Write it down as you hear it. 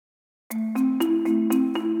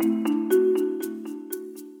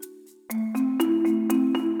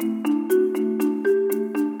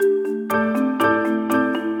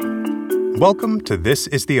Welcome to This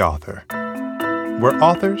is the Author, where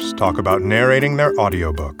authors talk about narrating their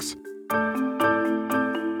audiobooks.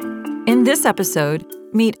 In this episode,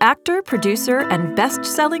 meet actor, producer, and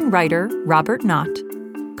best-selling writer Robert Knott,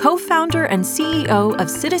 co-founder and CEO of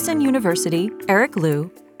Citizen University, Eric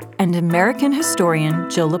Liu, and American historian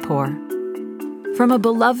Jill Lepore. From a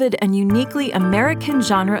beloved and uniquely American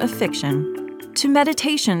genre of fiction to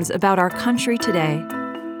meditations about our country today,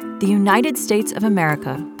 the United States of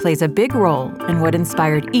America plays a big role in what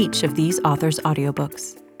inspired each of these authors'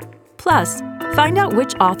 audiobooks. Plus, find out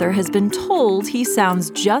which author has been told he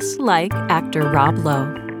sounds just like actor Rob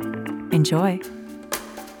Lowe. Enjoy.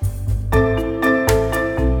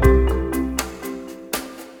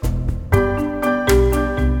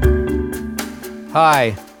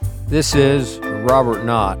 Hi, this is Robert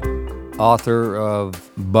Knott, author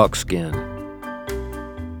of Buckskin.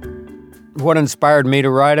 What inspired me to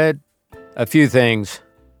write it? A few things.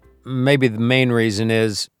 Maybe the main reason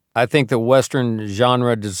is I think the Western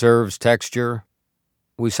genre deserves texture.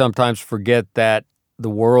 We sometimes forget that the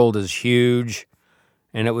world is huge,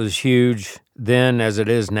 and it was huge then as it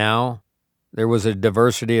is now. There was a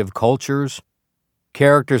diversity of cultures,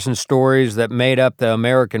 characters and stories that made up the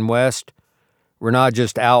American West were not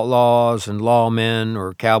just outlaws and lawmen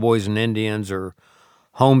or cowboys and Indians or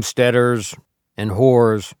homesteaders and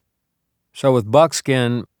whores. So with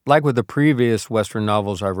Buckskin, like with the previous Western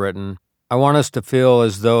novels I've written, I want us to feel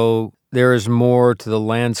as though there is more to the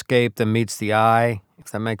landscape than meets the eye, if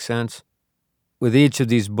that makes sense. With each of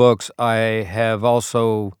these books, I have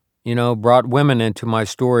also, brought women into my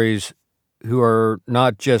stories who are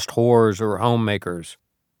not just whores or homemakers.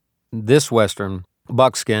 This Western,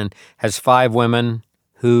 Buckskin, has 5 women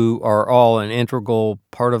who are all an integral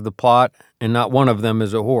part of the plot, and not one of them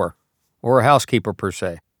is a whore or a housekeeper per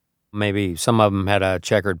se. Maybe some of them had a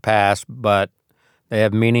checkered past, but they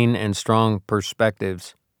have meaning and strong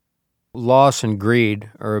perspectives. Loss and greed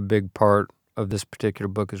are a big part of this particular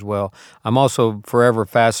book as well. I'm also forever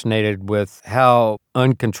fascinated with how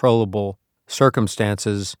uncontrollable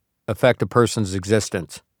circumstances affect a person's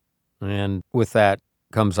existence. And with that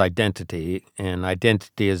comes identity, and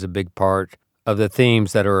identity is a big part of the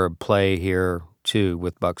themes that are at play here, too,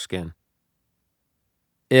 with Buckskin.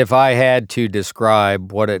 If I had to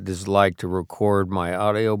describe what it is like to record my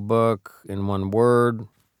audiobook in one word,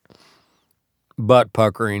 butt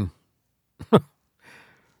puckering.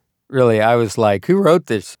 Really, I was like, who wrote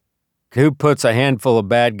this? Who puts a handful of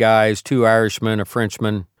bad guys, 2 Irishmen, a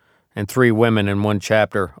Frenchman, and 3 women in one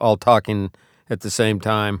chapter, all talking at the same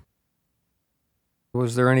time?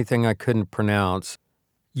 Was there anything I couldn't pronounce?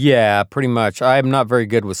 Yeah, pretty much. I'm not very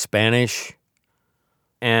good with Spanish,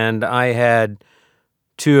 and I had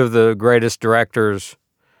 2 of the greatest directors.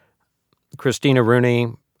 Christina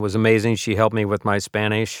Rooney was amazing. She helped me with my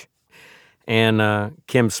Spanish. And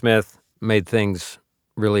Kim Smith made things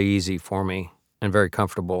really easy for me and very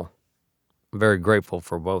comfortable. I'm very grateful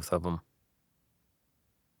for both of them.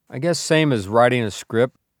 I guess same as writing a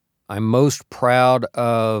script, I'm most proud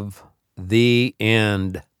of the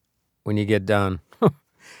end when you get done.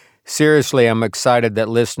 Seriously, I'm excited that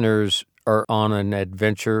listeners are on an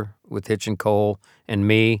adventure with Hitch and Cole and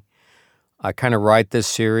me. I kind of write this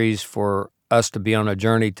series for us to be on a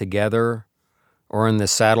journey together, or in the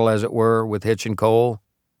saddle, as it were, with Hitch and Cole.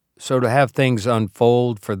 So to have things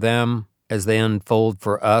unfold for them as they unfold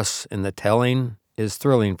for us in the telling is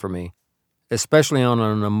thrilling for me, especially on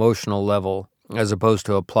an emotional level as opposed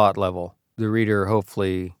to a plot level. The reader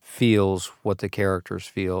hopefully feels what the characters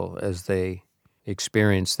feel as they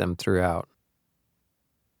experience them throughout.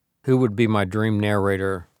 Who would be my dream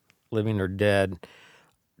narrator, living or dead,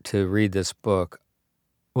 to read this book?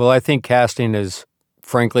 Well, I think casting is,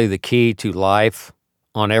 frankly, the key to life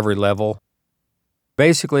on every level.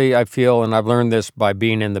 Basically, I feel, and I've learned this by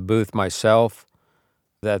being in the booth myself,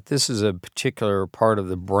 that this is a particular part of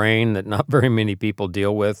the brain that not very many people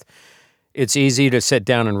deal with. It's easy to sit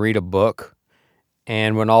down and read a book,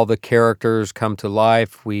 and when all the characters come to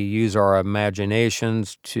life, we use our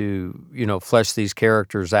imaginations to, flesh these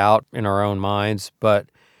characters out in our own minds. But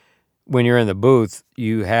when you're in the booth,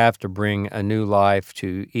 you have to bring a new life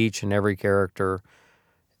to each and every character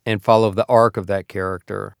and follow the arc of that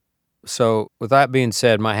character. So with that being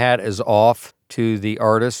said, my hat is off to the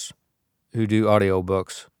artists who do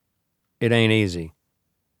audiobooks. It ain't easy.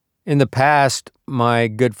 In the past, my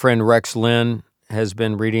good friend Rex Lynn has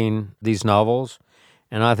been reading these novels,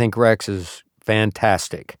 and I think Rex is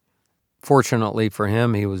fantastic. Fortunately for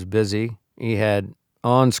him, he was busy. He had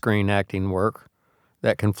on-screen acting work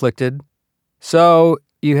that conflicted. So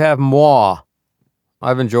you have moi.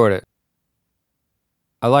 I've enjoyed it.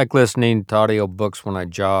 I like listening to audiobooks when I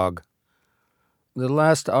jog. The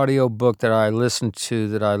last audiobook that I listened to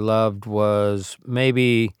that I loved was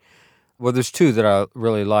there's two that I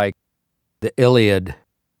really like. The Iliad.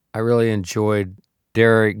 I really enjoyed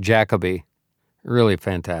Derek Jacobi. Really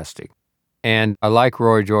fantastic. And I like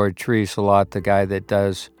Roy George Treese a lot, the guy that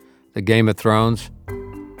does the Game of Thrones.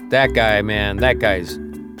 That guy, man, that guy's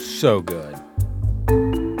so good.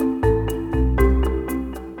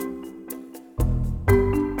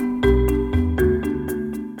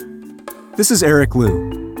 This is Eric Liu.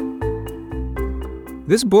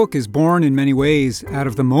 This book is born in many ways out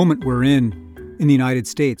of the moment we're in the United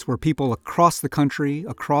States, where people across the country,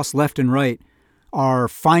 across left and right, are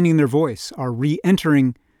finding their voice, are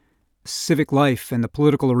re-entering civic life and the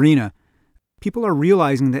political arena. People are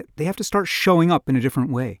realizing that they have to start showing up in a different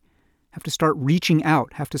way, have to start reaching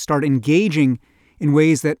out, have to start engaging in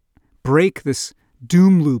ways that break this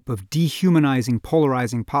doom loop of dehumanizing,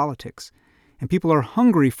 polarizing politics. And people are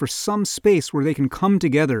hungry for some space where they can come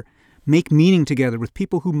together, make meaning together with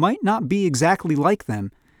people who might not be exactly like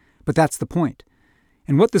them, but that's the point.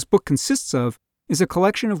 And what this book consists of is a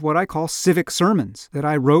collection of what I call civic sermons that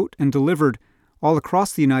I wrote and delivered all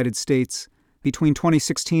across the United States between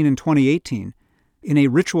 2016 and 2018 in a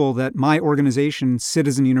ritual that my organization,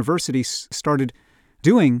 Citizen University, started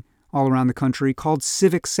doing all around the country called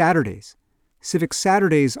Civic Saturdays. Civic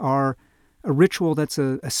Saturdays are a ritual that's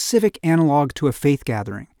a civic analog to a faith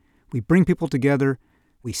gathering. We bring people together,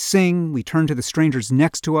 we sing, we turn to the strangers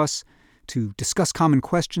next to us to discuss common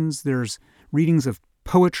questions. There's readings of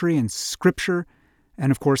poetry and scripture,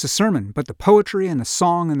 and of course a sermon. But the poetry and the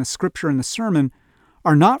song and the scripture and the sermon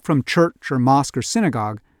are not from church or mosque or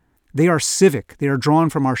synagogue. They are civic. They are drawn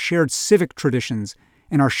from our shared civic traditions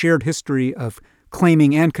and our shared history of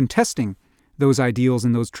claiming and contesting those ideals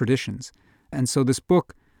and those traditions. And so this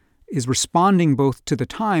book is responding both to the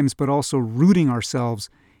times, but also rooting ourselves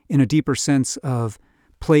in a deeper sense of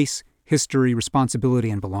place, history, responsibility,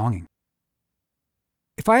 and belonging.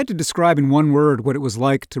 If I had to describe in one word what it was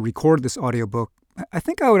like to record this audiobook, I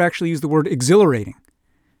think I would actually use the word exhilarating,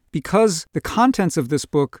 because the contents of this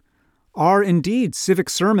book are indeed civic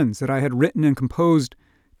sermons that I had written and composed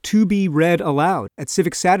to be read aloud at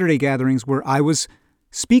Civic Saturday gatherings where I was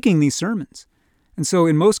speaking these sermons. And so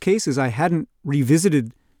in most cases, I hadn't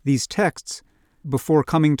revisited these texts before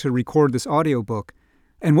coming to record this audiobook.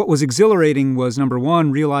 And what was exhilarating was, number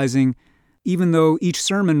one, realizing even though each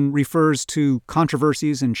sermon refers to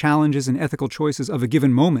controversies and challenges and ethical choices of a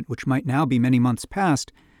given moment, which might now be many months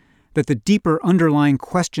past, that the deeper underlying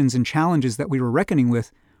questions and challenges that we were reckoning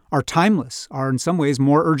with are timeless, are in some ways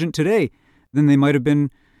more urgent today than they might have been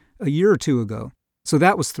a year or two ago. So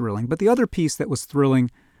that was thrilling. But the other piece that was thrilling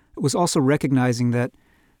was also recognizing that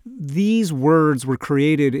these words were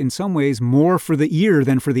created in some ways more for the ear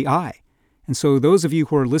than for the eye. And so those of you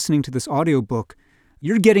who are listening to this audiobook,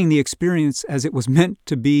 you're getting the experience as it was meant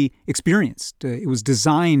to be experienced. It was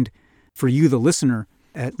designed for you, the listener,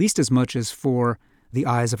 at least as much as for the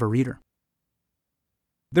eyes of a reader.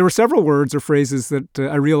 There were several words or phrases that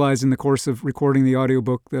I realized in the course of recording the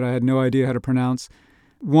audiobook that I had no idea how to pronounce.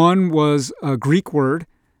 One was a Greek word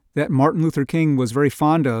that Martin Luther King was very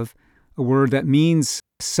fond of, a word that means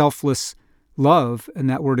selfless love, and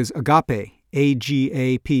that word is agape,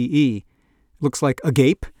 A-G-A-P-E. Looks like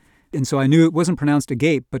agape, and so I knew it wasn't pronounced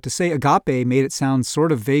agape, but to say agape made it sound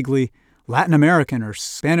sort of vaguely Latin American or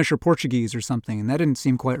Spanish or Portuguese or something, and that didn't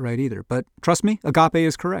seem quite right either. But trust me, agape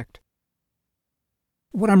is correct.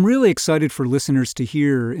 What I'm really excited for listeners to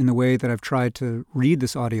hear in the way that I've tried to read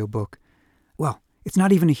this audiobook, well, it's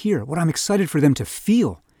not even to hear. What I'm excited for them to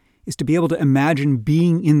feel is to be able to imagine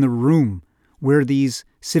being in the room where these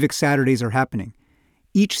Civic Saturdays are happening.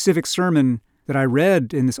 Each civic sermon that I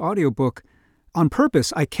read in this audiobook, on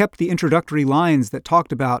purpose, I kept the introductory lines that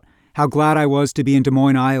talked about how glad I was to be in Des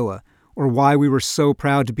Moines, Iowa, or why we were so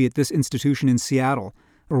proud to be at this institution in Seattle,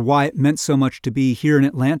 or why it meant so much to be here in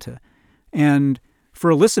Atlanta. And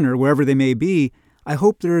for a listener, wherever they may be, I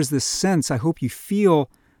hope there is this sense, I hope you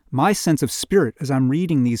feel my sense of spirit as I'm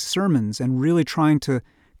reading these sermons and really trying to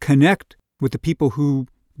connect with the people who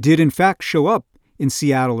did in fact show up in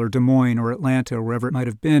Seattle or Des Moines or Atlanta or wherever it might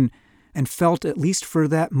have been, and felt, at least for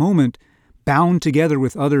that moment, bound together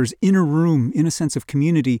with others in a room, in a sense of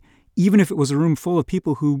community, even if it was a room full of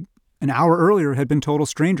people who an hour earlier had been total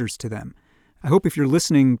strangers to them. I hope if you're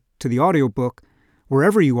listening to the audiobook,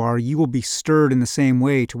 wherever you are, you will be stirred in the same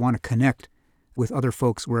way to want to connect with other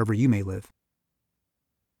folks wherever you may live.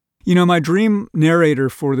 You know, my dream narrator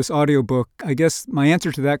for this audiobook, I guess my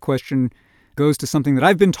answer to that question goes to something that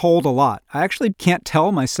I've been told a lot. I actually can't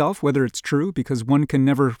tell myself whether it's true because one can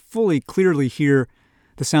never fully clearly hear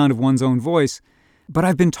the sound of one's own voice. But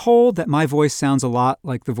I've been told that my voice sounds a lot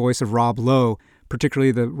like the voice of Rob Lowe,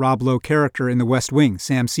 particularly the Rob Lowe character in The West Wing,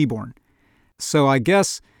 Sam Seaborn. So I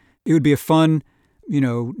guess it would be a fun,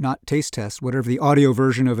 not taste test, whatever the audio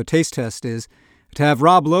version of a taste test is, to have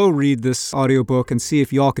Rob Lowe read this audiobook and see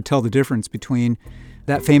if y'all could tell the difference between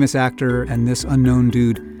that famous actor and this unknown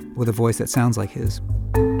dude with a voice that sounds like his.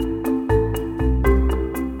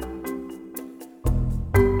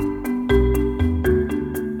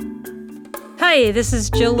 Hi, this is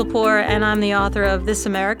Jill Lepore, and I'm the author of This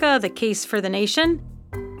America, The Case for the Nation.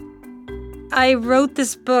 I wrote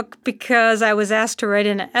this book because I was asked to write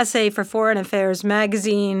an essay for Foreign Affairs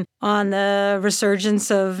magazine on the resurgence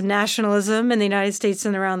of nationalism in the United States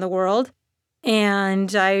and around the world.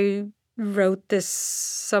 And I wrote this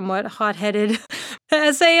somewhat hot-headed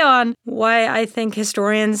essay on why I think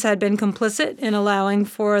historians had been complicit in allowing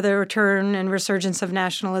for the return and resurgence of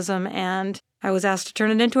nationalism, and I was asked to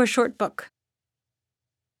turn it into a short book.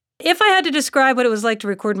 If I had to describe what it was like to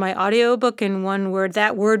record my audiobook in one word,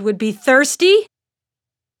 that word would be thirsty.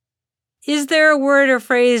 Is there a word or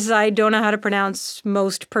phrase I don't know how to pronounce?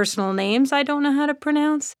 Most personal names I don't know how to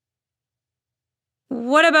pronounce?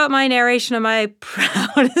 What about my narration of my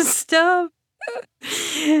proudest stuff?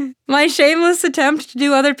 My shameless attempt to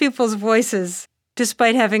do other people's voices,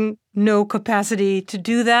 despite having no capacity to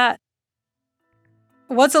do that.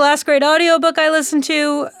 What's the last great audiobook I listened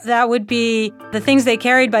to? That would be The Things They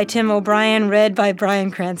Carried by Tim O'Brien, read by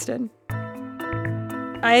Bryan Cranston.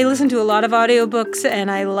 I listen to a lot of audiobooks,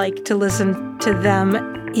 and I like to listen to them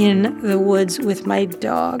in the woods with my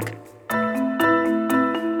dog.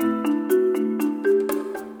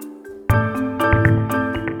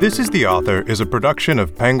 This is the Author is a production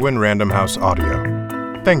of Penguin Random House Audio.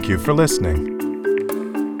 Thank you for listening.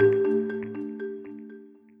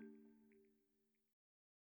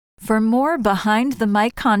 For more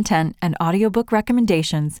behind-the-mic content and audiobook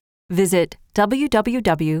recommendations, visit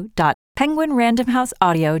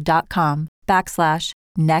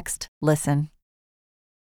www.penguinrandomhouseaudio.com/next listen.